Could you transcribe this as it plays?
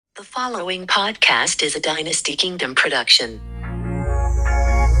The following podcast is a Dynasty Kingdom production.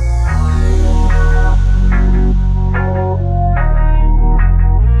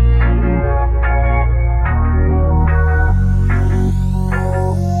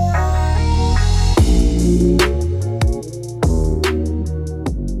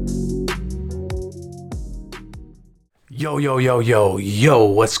 Yo,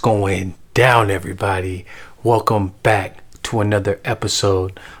 what's going down, everybody? Welcome back to another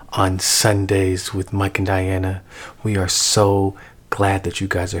episode on Sundays with Mike and Diana. We are so glad that you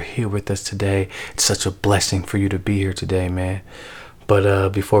guys are here with us today. It's such a blessing for you to be here today, man. But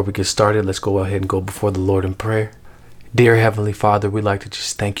before we get started, let's go ahead and go before the Lord in prayer. Dear Heavenly Father, we'd like to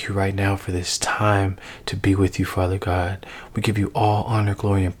just thank you right now for this time to be with you, Father God. We give you all honor,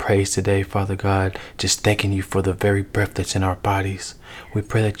 glory, and praise today, Father God, just thanking you for the very breath that's in our bodies. We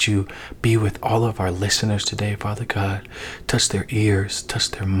pray that you be with all of our listeners today, Father God. Touch their ears,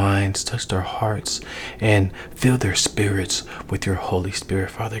 touch their minds, touch their hearts, and fill their spirits with your Holy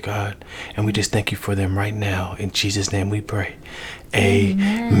Spirit, Father God. And we just thank you for them right now. In Jesus' name we pray.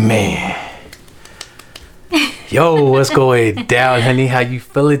 Amen. Yo, what's going down, honey? How you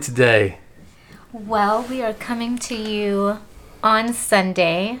feeling today? Well, we are coming to you on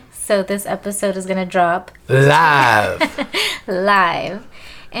Sunday, so this episode is going to drop Live.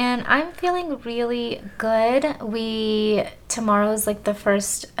 And I'm feeling really good. Tomorrow is like the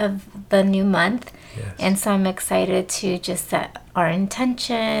first of the new month. Yes. And so I'm excited to just set our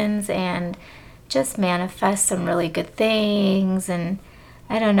intentions and just manifest some really good things. And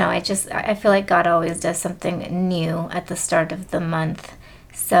I don't know, I feel like God always does something new at the start of the month.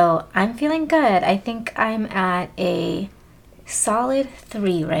 So I'm feeling good. I think I'm at a solid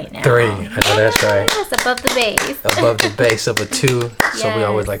 3 right now. 3, I know that's right. Yes, above the base. Above the base of a 2. So we Yes.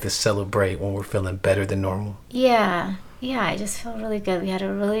 always like to celebrate when we're feeling better than normal. Yeah, I just feel really good. We had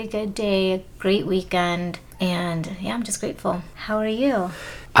a really good day, a great weekend, and yeah, I'm just grateful. How are you?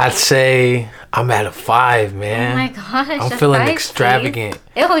 I'd say I'm at a 5, man. Oh my gosh, I'm a feeling 5, extravagant.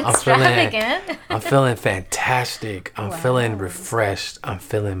 Steve? Ew, extravagant. I'm feeling fantastic. I'm feeling refreshed. I'm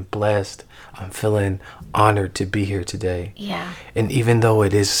feeling blessed. I'm feeling honored to be here today. Yeah. And even though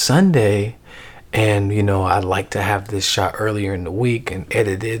it is Sunday, and, I'd like to have this shot earlier in the week and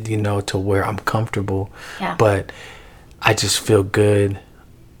edited, to where I'm comfortable. Yeah. But I just feel good.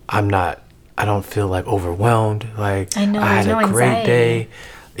 I don't feel like overwhelmed. Like I know, I had there's a no great anxiety. day.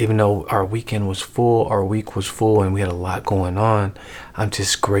 Even though our weekend was full, our week was full, and we had a lot going on, I'm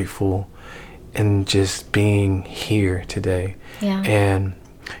just grateful and just being here today. Yeah. And,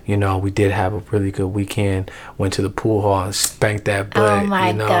 we did have a really good weekend. Went to the pool hall and spanked that butt. Oh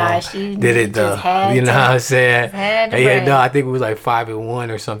my gosh. You did it though. You know what I'm saying? had to Yeah, break. no, I think it was like 5-1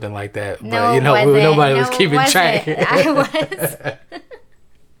 or something like that. No, But, it wasn't. nobody was No, it keeping track. wasn't. I was.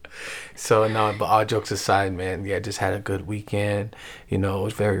 So, no, but all jokes aside, man, yeah, just had a good weekend. It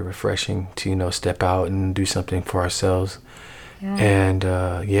was very refreshing to, step out and do something for ourselves. Yeah. And,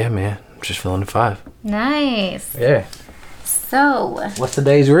 yeah, man, I'm just feeling the 5. Nice. Yeah. So, What's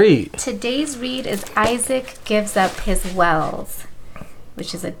today's read? today's read is Isaac Gives Up His Wells,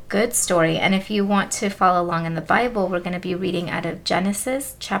 which is a good story. And if you want to follow along in the Bible, we're going to be reading out of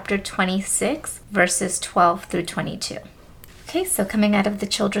Genesis chapter 26, verses 12 through 22. Okay, so coming out of the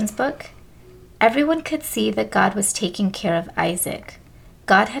children's book, everyone could see that God was taking care of Isaac.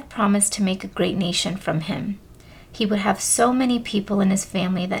 God had promised to make a great nation from him. He would have so many people in his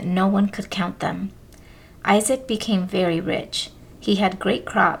family that no one could count them. Isaac became very rich. He had great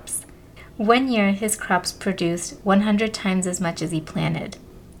crops. One year, his crops produced 100 times as much as he planted.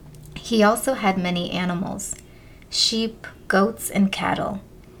 He also had many animals, sheep, goats, and cattle.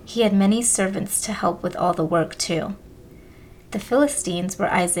 He had many servants to help with all the work, too. The Philistines were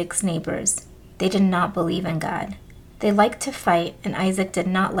Isaac's neighbors. They did not believe in God. They liked to fight, and Isaac did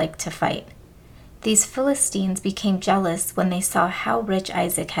not like to fight. These Philistines became jealous when they saw how rich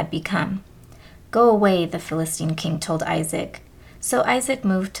Isaac had become. "Go away," the Philistine king told Isaac. So Isaac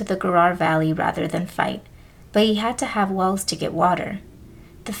moved to the Gerar Valley rather than fight, but he had to have wells to get water.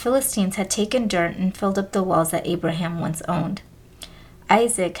 The Philistines had taken dirt and filled up the wells that Abraham once owned.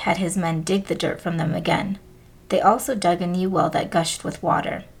 Isaac had his men dig the dirt from them again. They also dug a new well that gushed with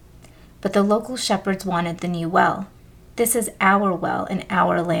water. But the local shepherds wanted the new well. "This is our well and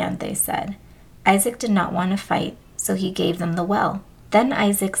our land," they said. Isaac did not want to fight, so he gave them the well. Then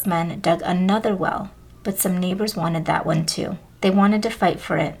Isaac's men dug another well, but some neighbors wanted that one too. They wanted to fight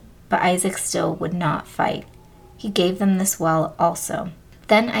for it, but Isaac still would not fight. He gave them this well also.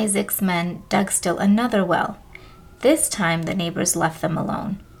 Then Isaac's men dug still another well. This time the neighbors left them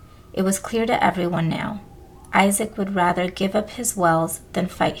alone. It was clear to everyone now. Isaac would rather give up his wells than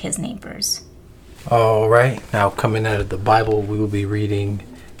fight his neighbors. All right, now coming out of the Bible, we will be reading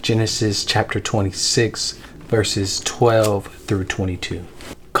Genesis chapter 26, verses 12 through 22.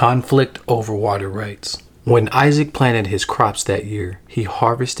 Conflict over water rights. When Isaac planted his crops that year, he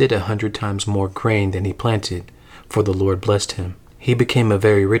harvested 100 times more grain than he planted, for the Lord blessed him. He became a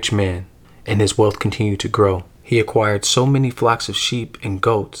very rich man, and his wealth continued to grow. He acquired so many flocks of sheep and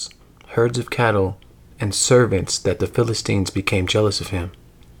goats, herds of cattle, and servants that the Philistines became jealous of him.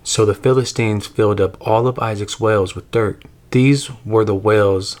 So the Philistines filled up all of Isaac's wells with dirt. These were the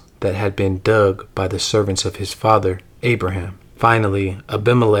wells that had been dug by the servants of his father, Abraham. Finally,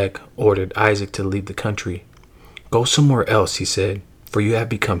 Abimelech ordered Isaac to leave the country. "Go somewhere else," he said, "for you have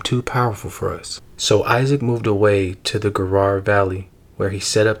become too powerful for us." So Isaac moved away to the Gerar Valley, where he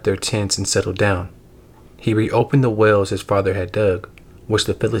set up their tents and settled down. He reopened the wells his father had dug, which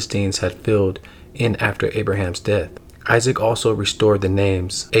the Philistines had filled in after Abraham's death. Isaac also restored the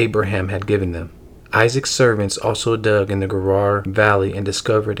names Abraham had given them. Isaac's servants also dug in the Gerar Valley and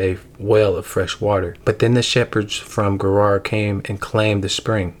discovered a well of fresh water. But then the shepherds from Gerar came and claimed the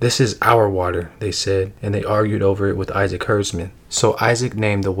spring. "This is our water," they said, and they argued over it with Isaac's herdsmen. So Isaac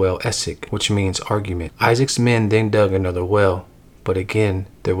named the well Esek, which means argument. Isaac's men then dug another well, but again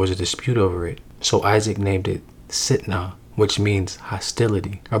there was a dispute over it. So Isaac named it Sitnah, which means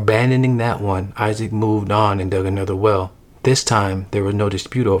hostility. Abandoning that one, Isaac moved on and dug another well. This time, there was no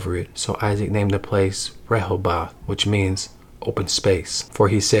dispute over it, so Isaac named the place Rehoboth, which means open space. For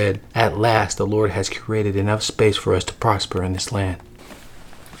he said, "At last the Lord has created enough space for us to prosper in this land."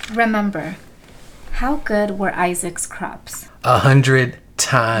 Remember, how good were Isaac's crops? 100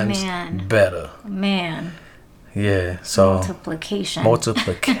 times better. Man. Yeah, so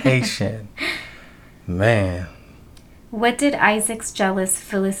Multiplication. Man. What did Isaac's jealous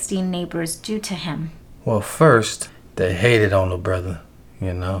Philistine neighbors do to him? Well, first, they hated on the brother,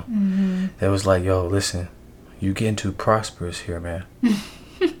 you know. They was like, "Yo, listen, you getting too prosperous here, man.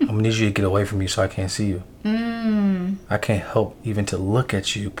 I'm gonna need you to get away from me so I can't see you. I can't help even to look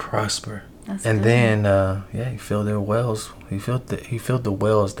at you prosper." That's and good. Then, he filled their wells. He filled the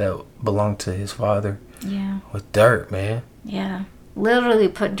wells that belonged to his father with dirt, man. Yeah. Literally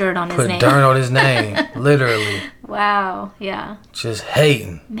put dirt on his name. Put dirt on his name, literally. Wow, yeah. Just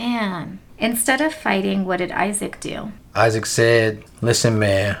hating. Man. Instead of fighting, what did Isaac do? Isaac said, "Listen,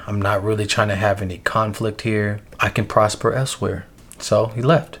 man, I'm not really trying to have any conflict here. I can prosper elsewhere." So he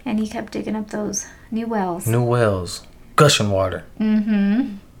left. And he kept digging up those new wells. New wells. Gushing water.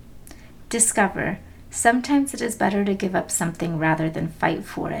 Discover. Sometimes it is better to give up something rather than fight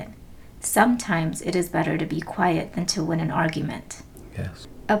for it. Sometimes it is better to be quiet than to win an argument. Yes.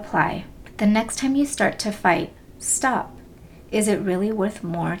 Apply. The next time you start to fight, stop. Is it really worth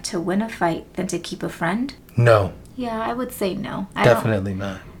more to win a fight than to keep a friend? No. Yeah, I would say no. Definitely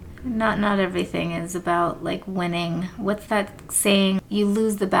not. Not everything is about like winning. What's that saying? You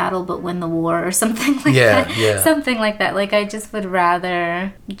lose the battle but win the war or something like that. Yeah. Something like that. Like I just would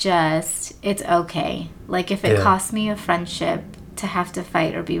rather it's okay. Like if it costs me a friendship to have to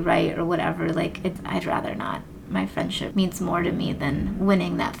fight or be right or whatever, I'd rather not. My friendship means more to me than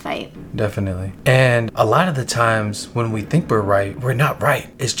winning that fight. Definitely. And a lot of the times when we think we're right, we're not right.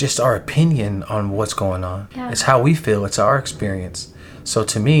 It's just our opinion on what's going on. Yeah. It's how we feel. It's our experience. So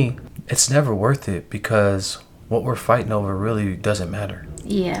to me, it's never worth it because what we're fighting over really doesn't matter.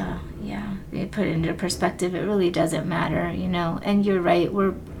 Yeah. You put it into perspective, it really doesn't matter, you know. And you're right,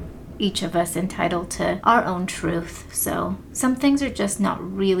 we're each of us entitled to our own truth. So some things are just not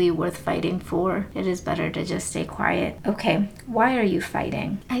really worth fighting for. It is better to just stay quiet. Okay, why are you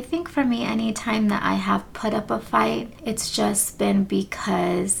fighting? I think for me, any time that I have put up a fight, it's just been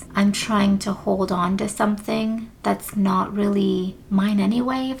because I'm trying to hold on to something that's not really mine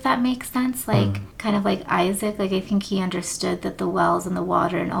anyway, if that makes sense. Kind of like Isaac, I think he understood that the wells and the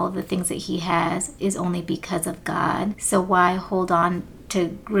water and all of the things that he has is only because of God. So why hold on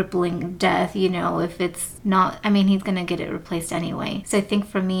to rippling death, if it's not, he's gonna get it replaced anyway. So I think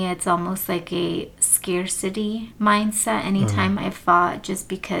for me, it's almost like a scarcity mindset anytime I fought, just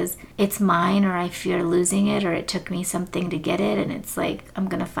because it's mine or I fear losing it or it took me something to get it, and it's like, I'm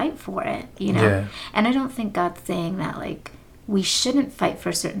gonna fight for it, Yeah. And I don't think God's saying that, we shouldn't fight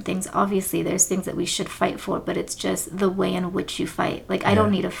for certain things. Obviously, there's things that we should fight for, but it's just the way in which you fight. I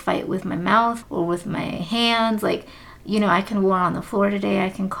don't need to fight with my mouth or with my hands. I can war on the floor today. I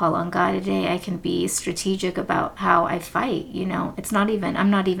can call on God today. I can be strategic about how I fight. I'm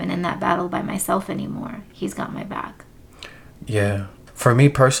not even in that battle by myself anymore. He's got my back. Yeah. For me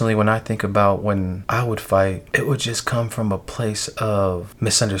personally, when I think about when I would fight, it would just come from a place of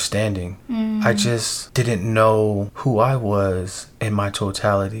misunderstanding. I just didn't know who I was in my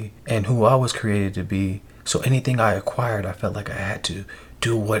totality and who I was created to be. So anything I acquired, I felt like I had to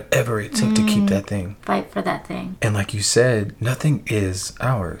do whatever it took to keep that thing. Fight for that thing. And like you said, nothing is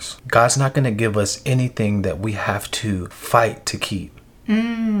ours. God's not going to give us anything that we have to fight to keep.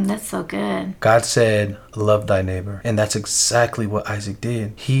 That's so good. God said, love thy neighbor. And that's exactly what Isaac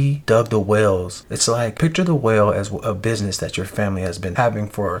did. He dug the wells. It's like, picture the well as a business that your family has been having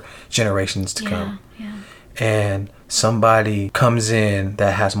for generations to come. Yeah. And somebody comes in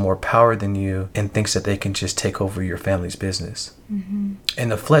that has more power than you and thinks that they can just take over your family's business. In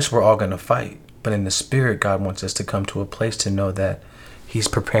the flesh, we're all going to fight. But in the spirit, God wants us to come to a place to know that He's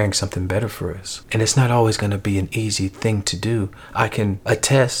preparing something better for us. And it's not always going to be an easy thing to do. I can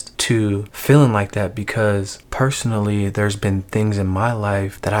attest to feeling like that because personally, there's been things in my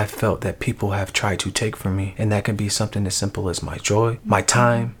life that I felt that people have tried to take from me. And that can be something as simple as my joy, my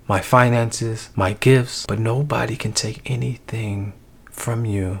time, my finances, my gifts. But nobody can take anything from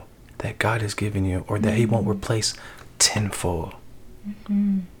you that God has given you or that He won't replace tenfold.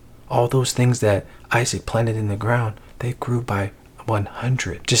 All those things that Isaac planted in the ground, they grew by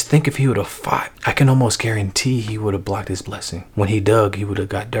 100. Just think if he would have fought. I can almost guarantee he would have blocked his blessing. When he dug, he would have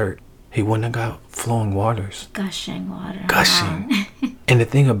got dirt. He wouldn't have got flowing waters. Gushing water. Gushing. And the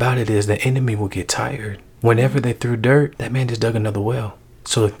thing about it is the enemy will get tired. Whenever they threw dirt, that man just dug another well.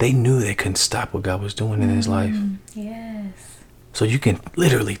 So they knew they couldn't stop what God was doing in his life. Yes. So you can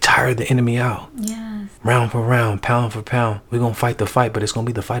literally tire the enemy out. Yes. Round for round, pound for pound. We're going to fight the fight, but it's going to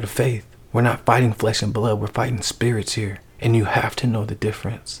be the fight of faith. We're not fighting flesh and blood. We're fighting spirits here. And you have to know the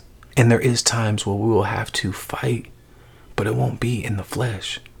difference. And there is times where we will have to fight, but it won't be in the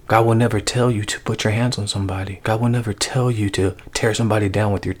flesh. God will never tell you to put your hands on somebody. God will never tell you to tear somebody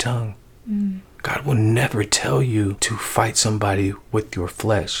down with your tongue. God will never tell you to fight somebody with your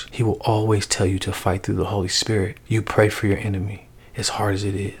flesh. He will always tell you to fight through the Holy Spirit. You pray for your enemy. As hard as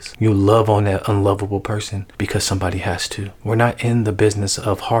it is, you love on that unlovable person because somebody has to. We're not in the business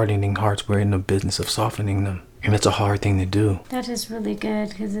of hardening hearts. We're in the business of softening them. And it's a hard thing to do. That is really good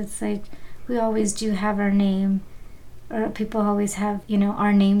because it's like we always do have our name, or people always have,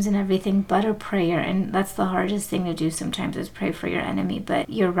 our names and everything but a prayer. And that's the hardest thing to do sometimes is pray for your enemy. But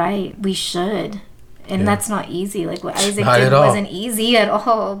you're right, we should. And that's not easy. Like what Isaac did wasn't easy at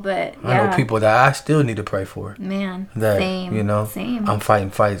all. But yeah. I know people that I still need to pray for. Man, that, same. Same. I'm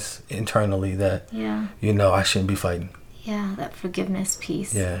fighting fights internally that, I shouldn't be fighting. Yeah, that forgiveness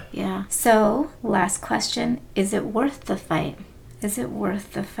piece. Yeah. So, last question. Is it worth the fight? Is it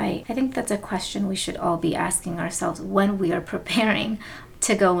worth the fight? I think that's a question we should all be asking ourselves when we are preparing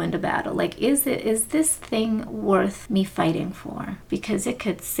to go into battle. Like, is this thing worth me fighting for? Because it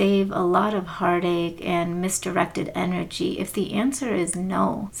could save a lot of heartache and misdirected energy. If the answer is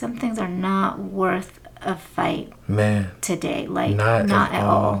no, some things are not worth a fight today. Like, not at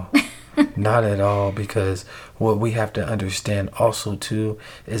all. Not at all, because what we have to understand also too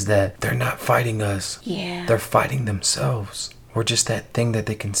is that they're not fighting us. Yeah. They're fighting themselves. We're just that thing that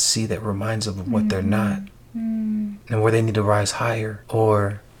they can see that reminds them of what they're not. And where they need to rise higher,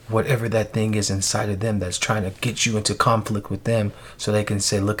 or whatever that thing is inside of them that's trying to get you into conflict with them so they can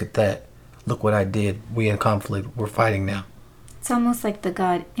say, look at that. Look what I did. We in conflict. We're fighting now. It's almost like the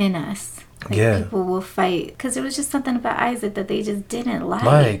God in us. Like people will fight because it was just something about Isaac that they just didn't like. So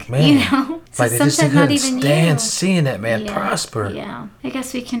like they just couldn't stand seeing that man prosper. Yeah. I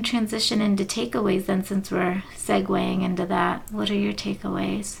guess we can transition into takeaways then, since we're segueing into that. What are your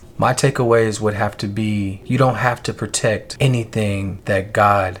takeaways? My takeaways would have to be, you don't have to protect anything that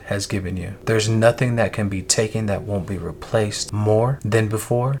God has given you. There's nothing that can be taken that won't be replaced more than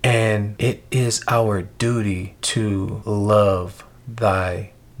before. And it is our duty to love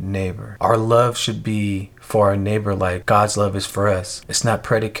thy neighbor. Our love should be for our neighbor like God's love is for us. It's not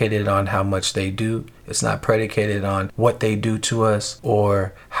predicated on how much they do. It's not predicated on what they do to us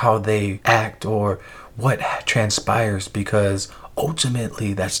or how they act or what transpires, because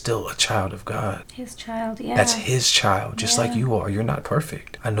ultimately that's still a child of God. His child, yeah. That's his child, just like you are. You're not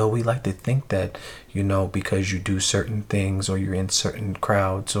perfect. I know we like to think that, because you do certain things or you're in certain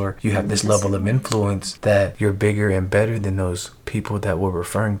crowds or you have this level of influence that you're bigger and better than those people that we're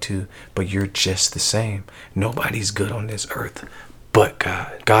referring to, but you're just the same. Nobody's good on this earth but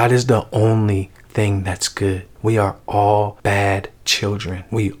God. God is the only thing that's good. We are all bad children.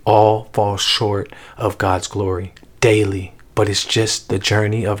 We all fall short of God's glory daily. But it's just the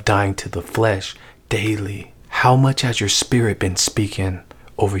journey of dying to the flesh daily. How much has your spirit been speaking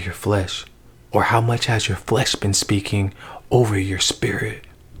over your flesh? Or how much has your flesh been speaking over your spirit?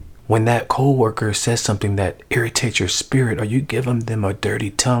 When that coworker says something that irritates your spirit, are you giving them a dirty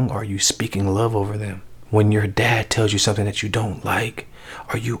tongue, or are you speaking love over them? When your dad tells you something that you don't like,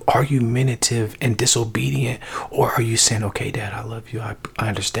 are you argumentative and disobedient, or are you saying, okay, Dad, I love you, I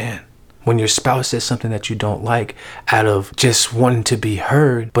understand? When your spouse says something that you don't like out of just wanting to be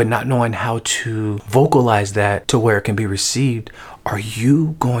heard, but not knowing how to vocalize that to where it can be received, are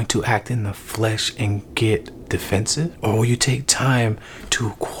you going to act in the flesh and get defensive? Or will you take time to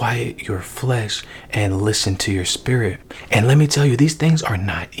quiet your flesh and listen to your spirit? And let me tell you, these things are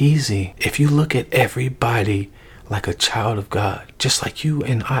not easy. If you look at everybody like a child of God, just like you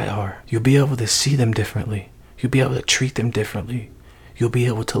and I are, you'll be able to see them differently. You'll be able to treat them differently. You'll be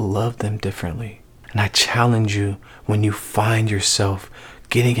able to love them differently. And I challenge you, when you find yourself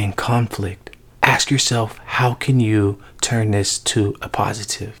getting in conflict, ask yourself, how can you turn this to a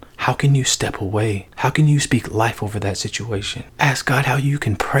positive? How can you step away? How can you speak life over that situation? Ask God how you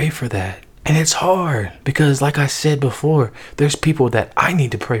can pray for that. And it's hard because, like I said before, there's people that I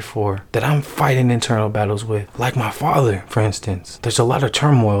need to pray for, that I'm fighting internal battles with, like my father, for instance. There's a lot of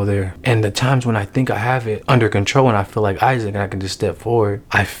turmoil there. And the times when I think I have it under control and I feel like Isaac and I can just step forward,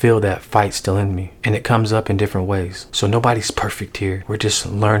 I feel that fight still in me. And it comes up in different ways. So nobody's perfect here. We're just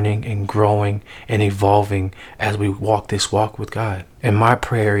learning and growing and evolving as we walk this walk with God. And my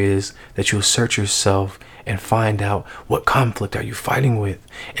prayer is that you'll search yourself and find out, what conflict are you fighting with?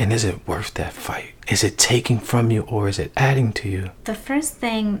 And is it worth that fight? Is it taking from you, or is it adding to you? The first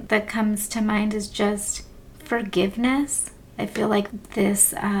thing that comes to mind is just forgiveness. I feel like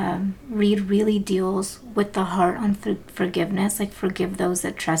this read really deals with the heart on forgiveness, like forgive those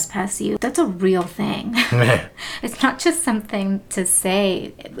that trespass you. That's a real thing. It's not just something to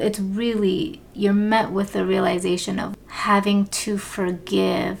say. It's really, you're met with the realization of having to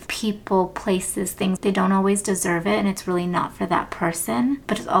forgive people, places, things. They don't always deserve it, and it's really not for that person,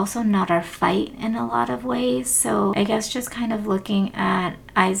 but it's also not our fight in a lot of ways. So I guess just kind of looking at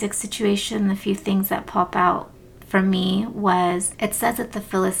Isaac's situation, the few things that pop out for me was, it says that the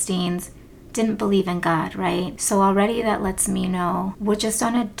Philistines didn't believe in God, right? So already that lets me know we just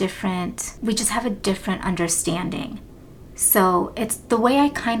have a different understanding. So it's the way I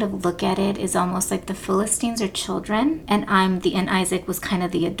kind of look at it is almost like the Philistines are children and Isaac was kind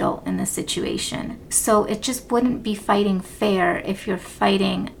of the adult in this situation. So it just wouldn't be fighting fair if you're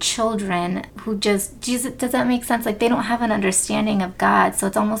fighting children who does that make sense? Like, they don't have an understanding of God. So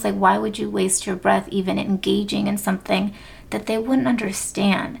it's almost like, why would you waste your breath even engaging in something that they wouldn't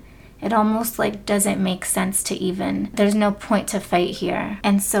understand? It almost like doesn't make sense to even, there's no point to fight here.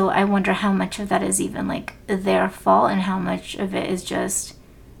 And so I wonder how much of that is even like their fault and how much of it is just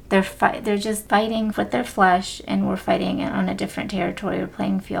they're just fighting with their flesh, and we're fighting on a different territory or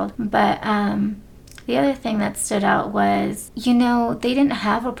playing field. But the other thing that stood out was, they didn't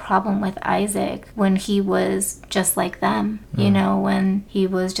have a problem with Isaac when he was just like them. When he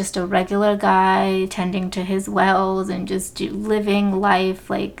was just a regular guy tending to his wells and just living life,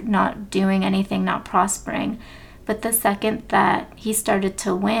 like not doing anything, not prospering. But the second that he started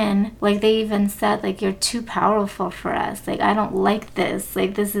to win, like they even said, like, you're too powerful for us. Like, I don't like this.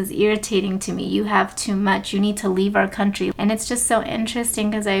 Like, this is irritating to me. You have too much. You need to leave our country. And it's just so interesting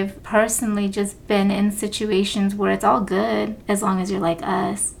because I've personally just been in situations where it's all good as long as you're like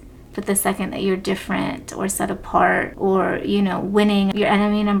us. But the second that you're different or set apart or, winning, you're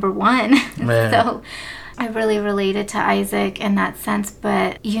enemy number one. So I really related to Isaac in that sense,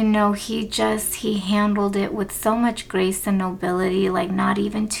 but he handled it with so much grace and nobility, like not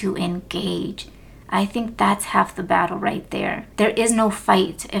even to engage. I think that's half the battle right there. There is no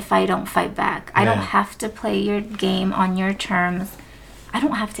fight if I don't fight back. I don't have to play your game on your terms. I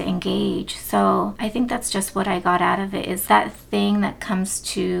don't have to engage. So I think that's just what I got out of it, is that thing that comes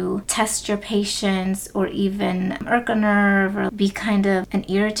to test your patience or even irk a nerve or be kind of an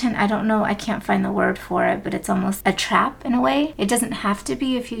irritant. I don't know. I can't find the word for it, but it's almost a trap in a way. It doesn't have to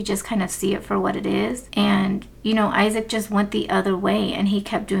be if you just kind of see it for what it is. And Isaac just went the other way and he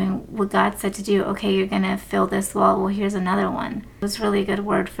kept doing what God said to do. Okay, you're going to fill this wall. Well, here's another one. It was really a good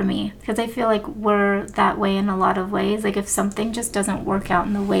word for me because I feel like we're that way in a lot of ways. Like, if something just doesn't work out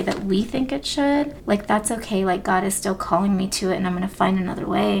in the way that we think it should, like, that's okay. Like, God is still calling me to it and I'm going to find another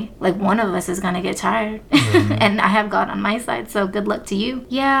way. Like, one of us is going to get tired and I have God on my side. So good luck to you.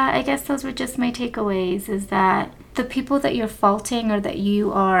 Yeah, I guess those were just my takeaways, is that the people that you're faulting or that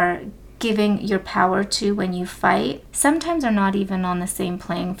you are giving your power to when you fight sometimes are not even on the same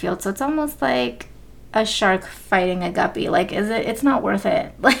playing field. So it's almost like a shark fighting a guppy. Like, it's not worth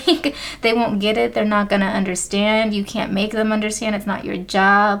it. Like, they won't get it. They're not going to understand. You can't make them understand. It's not your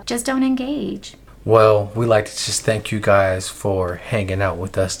job. Just don't engage. Well, we like to just thank you guys for hanging out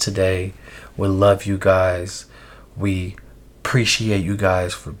with us today. We love you guys. We appreciate you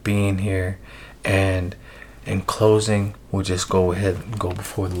guys for being here. And in closing, we'll just go ahead and go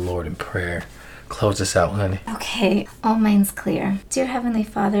before the Lord in prayer. Close us out, honey. Okay, all minds clear. Dear Heavenly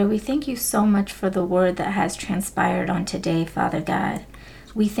Father, we thank you so much for the word that has transpired on today, Father God.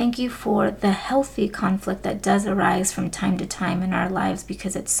 We thank you for the healthy conflict that does arise from time to time in our lives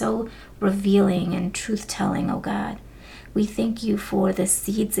because it's so revealing and truth-telling, oh God. We thank you for the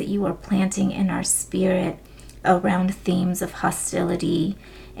seeds that you are planting in our spirit around themes of hostility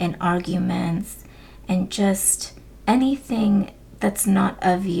and arguments and just anything that's not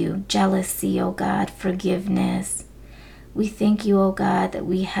of you, jealousy, oh God, forgiveness. We thank you, oh God, that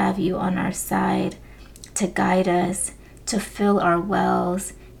we have you on our side to guide us, to fill our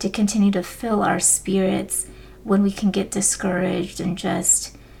wells, to continue to fill our spirits when we can get discouraged and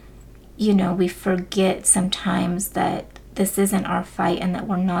just, we forget sometimes that this isn't our fight and that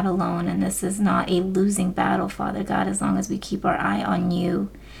we're not alone and this is not a losing battle, Father God, as long as we keep our eye on you.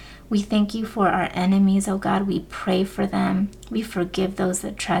 We thank you for our enemies, oh God. We pray for them. We forgive those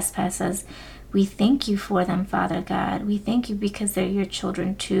that trespass us. We thank you for them, Father God. We thank you because they're your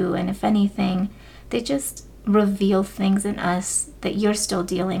children too. And if anything, they just reveal things in us that you're still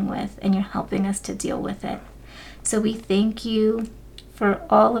dealing with and you're helping us to deal with it. So we thank you for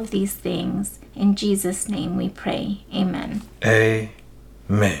all of these things. In Jesus' name we pray. Amen.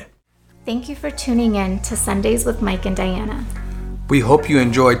 Amen. Thank you for tuning in to Sundays with Mike and Diana. We hope you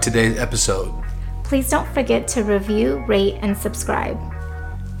enjoyed today's episode. Please don't forget to review, rate, and subscribe.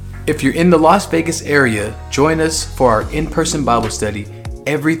 If you're in the Las Vegas area, join us for our in-person Bible study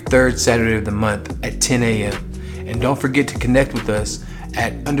every third Saturday of the month at 10 a.m. And don't forget to connect with us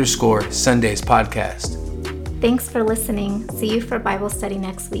at _Sundays podcast. Thanks for listening. See you for Bible study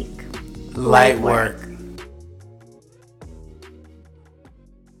next week. Light work.